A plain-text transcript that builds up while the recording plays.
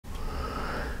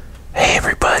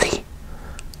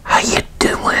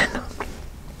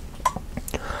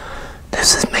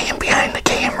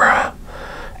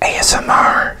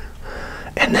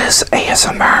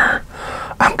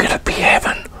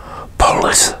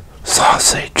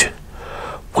sausage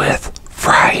with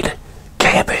fried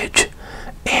cabbage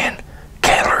and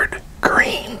collard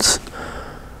greens.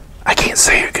 I can't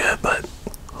say it good, but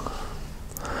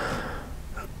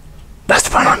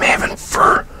that's what I'm having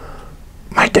for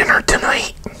my dinner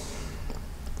tonight.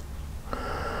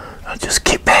 I'll just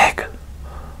get back,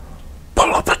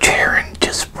 pull up a chair, and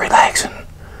just relax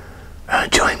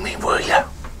and join me, will ya?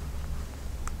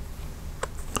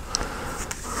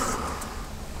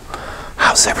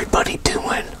 How's everybody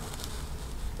doing?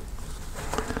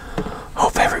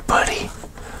 Hope everybody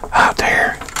out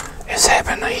there is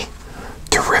having a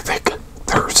terrific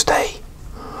Thursday,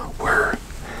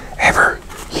 wherever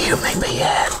you may be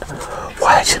at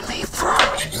watching me from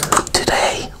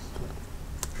today.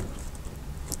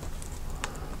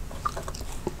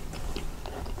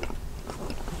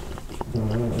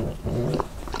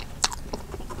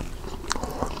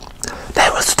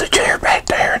 That was the chair back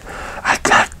there. I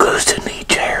got cushiony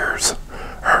chairs,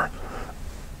 or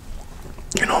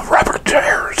rubber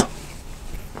chairs.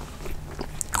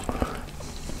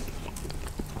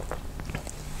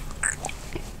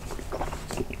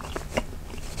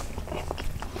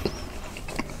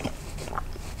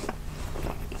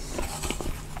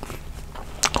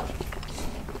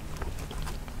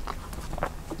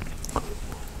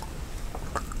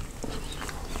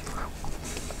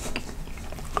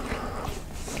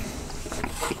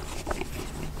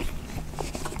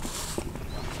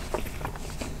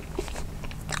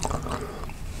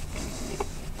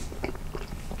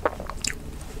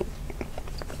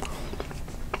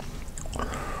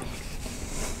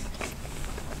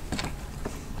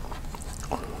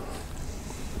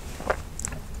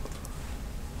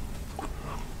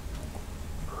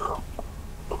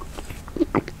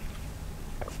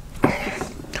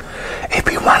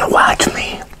 If you want to watch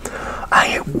me,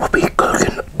 I will be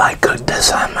cooking my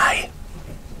goodness on my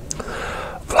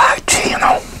vlog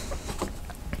channel.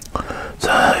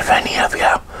 So if any of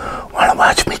you want to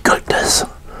watch me cook this,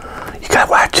 you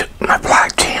gotta watch my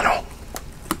vlog channel.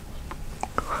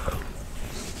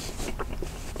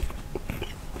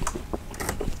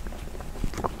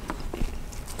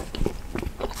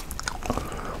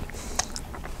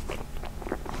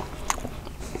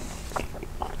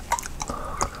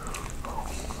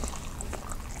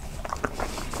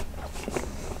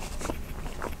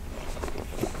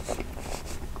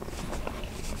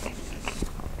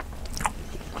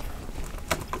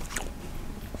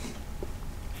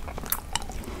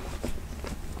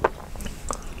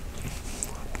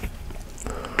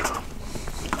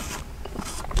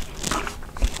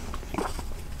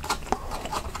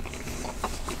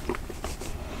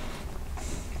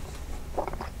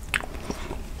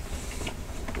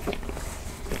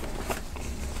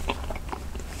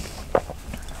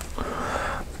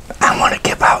 I want to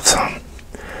give out some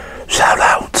shout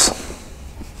outs.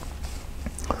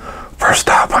 First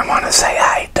off, I want to say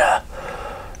hi to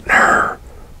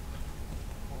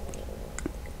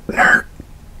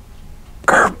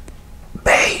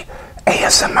Bay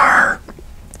ASMR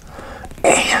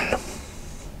and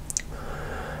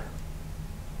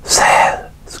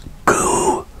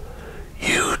Sasku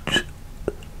you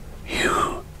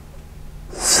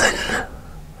sin.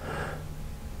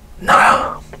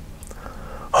 No,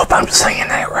 hope I'm saying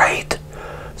that right.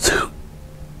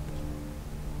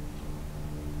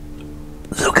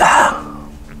 Zuga.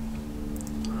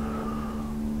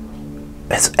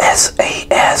 It's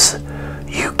Sasuke.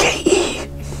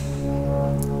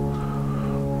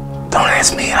 Don't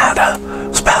ask me how to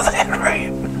spell that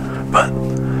right, but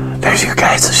there's your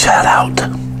guys' shout out.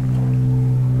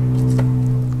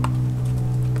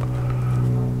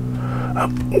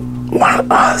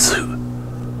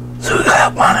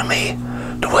 Zuga wanted me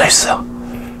to wish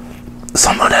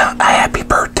someone a happy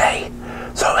birthday,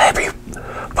 so happy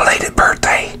belated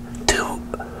birthday to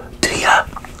ya.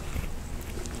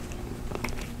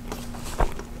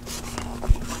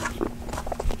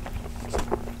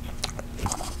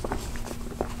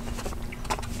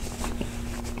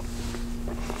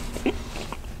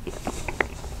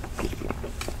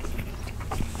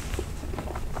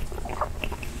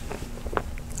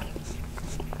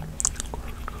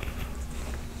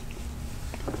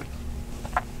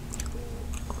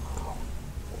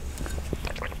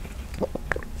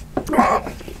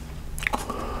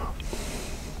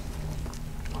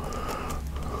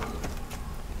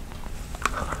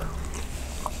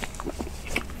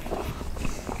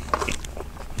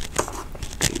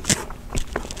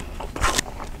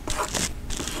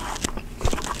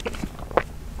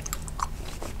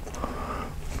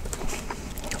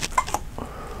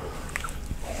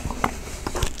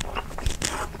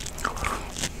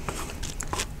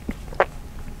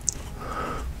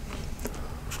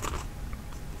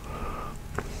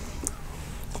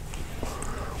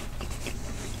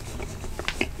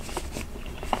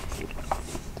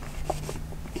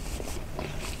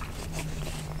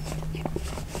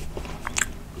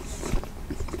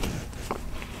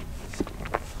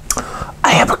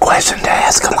 have a question to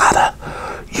ask a lot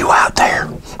of you out there.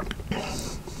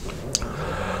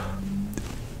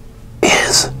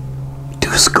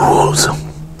 Do schools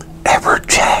ever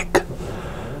check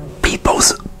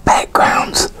people's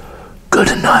backgrounds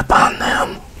good enough on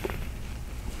them?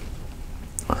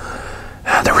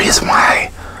 The reason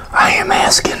why I am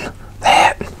asking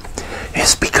that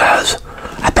is because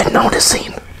I've been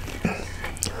noticing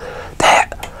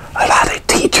that a lot of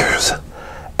teachers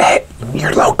at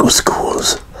your local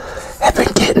schools have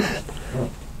been getting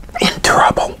in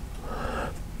trouble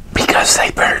because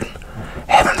they've been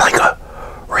having like a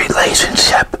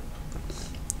relationship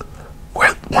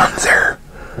with one of their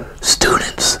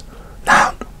students.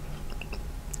 Now,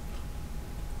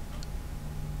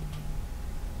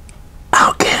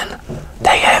 how can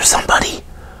they have somebody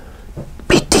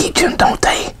be teaching? Don't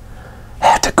they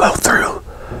have to go through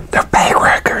their back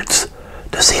records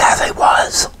to see how they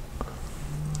was?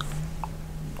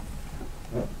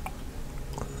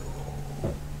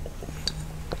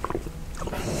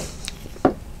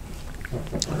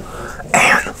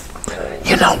 And,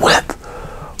 you know, with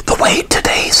the way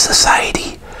today's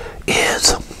society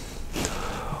is,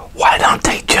 why don't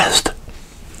they just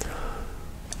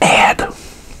add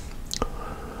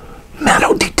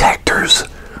metal detectors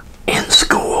in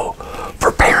school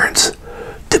for parents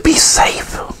to be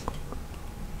safe?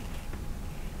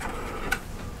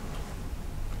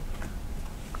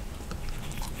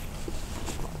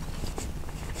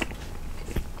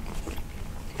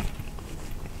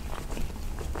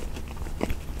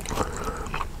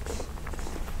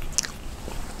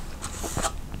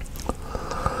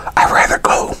 I'd rather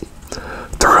go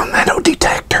through a metal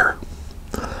detector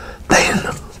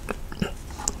than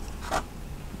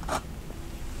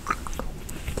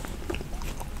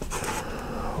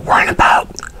worrying about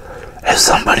if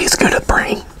somebody's gonna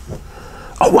bring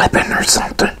a weapon or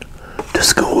something to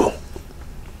school.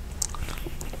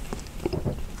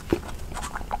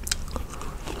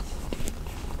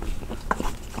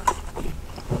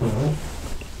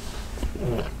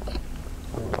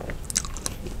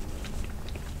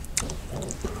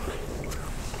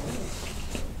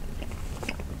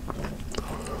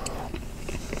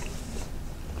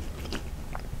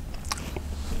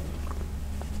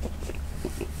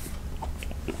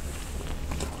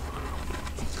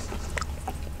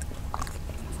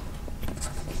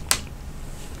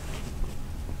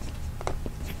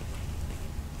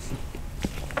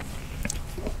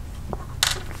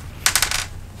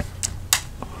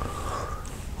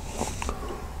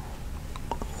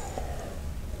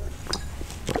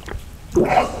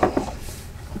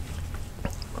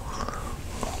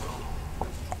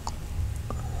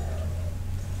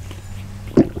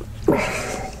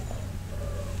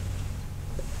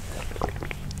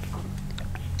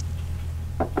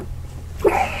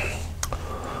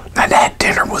 Now that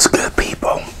dinner was good,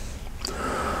 people.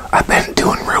 I've been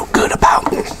doing real good about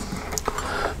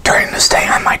trying to stay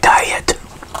on my diet.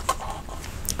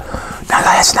 Now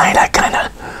last night I kind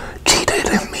of cheated,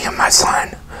 and me and my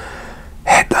son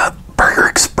had Burger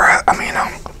Express,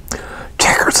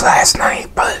 Checkers last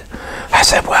night, but I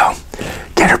said, well,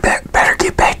 better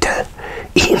get back to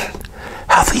eating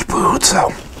healthy food,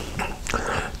 so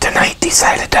tonight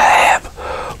decided to have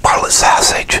Polish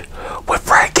sausage with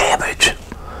fried cabbage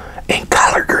and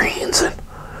collard greens, and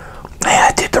yeah,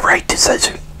 I did the right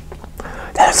decision.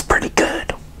 That's pretty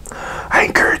good. I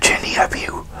encourage any of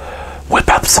you, whip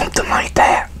up something like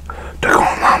that to go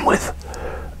along with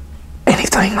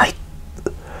anything. Like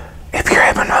if you're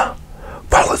having a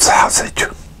Polish sausage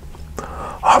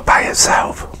all by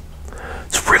itself,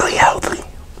 it's really healthy.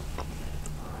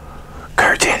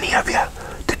 Encourage any of you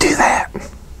to do that.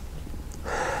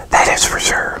 That is for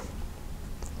sure.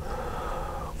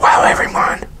 Well,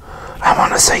 everyone, I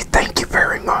want to say thank you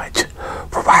very much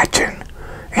for watching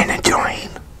and enjoying.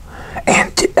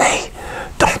 And today,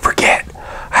 don't forget,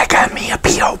 I got me a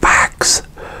P.O. Box,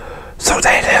 so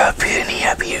that if any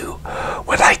of you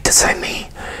would like to send me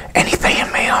any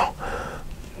fan mail,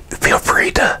 feel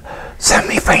free to send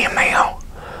me fan mail.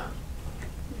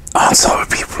 Also,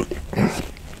 if you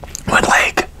would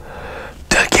like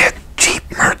to get cheap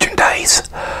merchandise,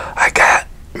 I got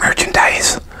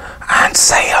merchandise on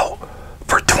sale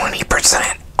for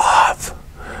 20% off.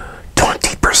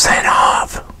 20%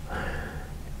 off.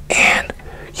 And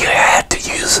you have to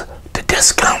use the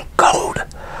discount code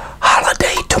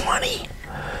HOLIDAY20.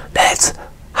 That's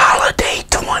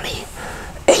HOLIDAY20.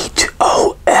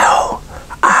 HOLIDAY20.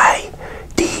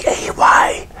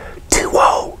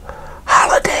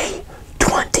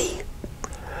 Holiday20.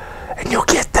 And you'll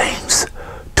get things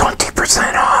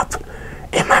 20% off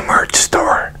in my merch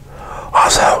store.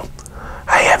 Also,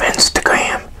 I have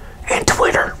Instagram and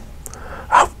Twitter.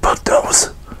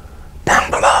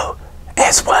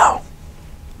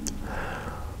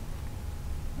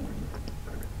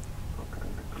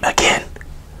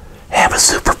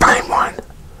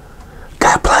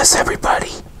 bless everybody.